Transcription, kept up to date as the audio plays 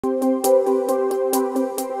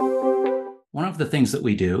One of the things that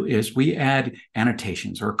we do is we add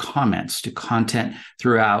annotations or comments to content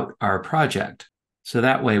throughout our project. So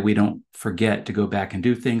that way we don't forget to go back and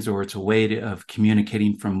do things, or it's a way of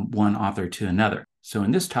communicating from one author to another. So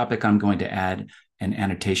in this topic, I'm going to add an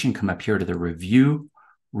annotation. Come up here to the review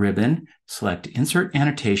ribbon, select insert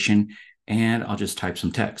annotation, and I'll just type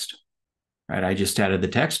some text. Right, I just added the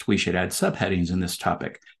text. We should add subheadings in this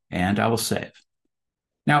topic, and I will save.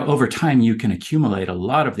 Now, over time, you can accumulate a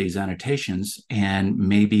lot of these annotations, and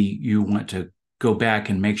maybe you want to go back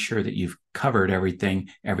and make sure that you've covered everything,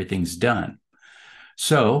 everything's done.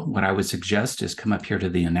 So what I would suggest is come up here to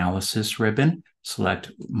the analysis ribbon,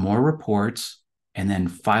 select more reports, and then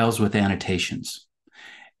files with annotations.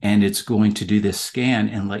 And it's going to do this scan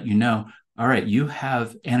and let you know, all right, you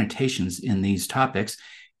have annotations in these topics,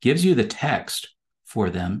 gives you the text for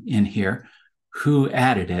them in here, who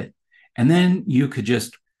added it. And then you could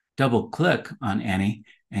just double click on any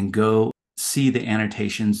and go see the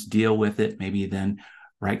annotations, deal with it, maybe then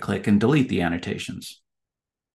right click and delete the annotations.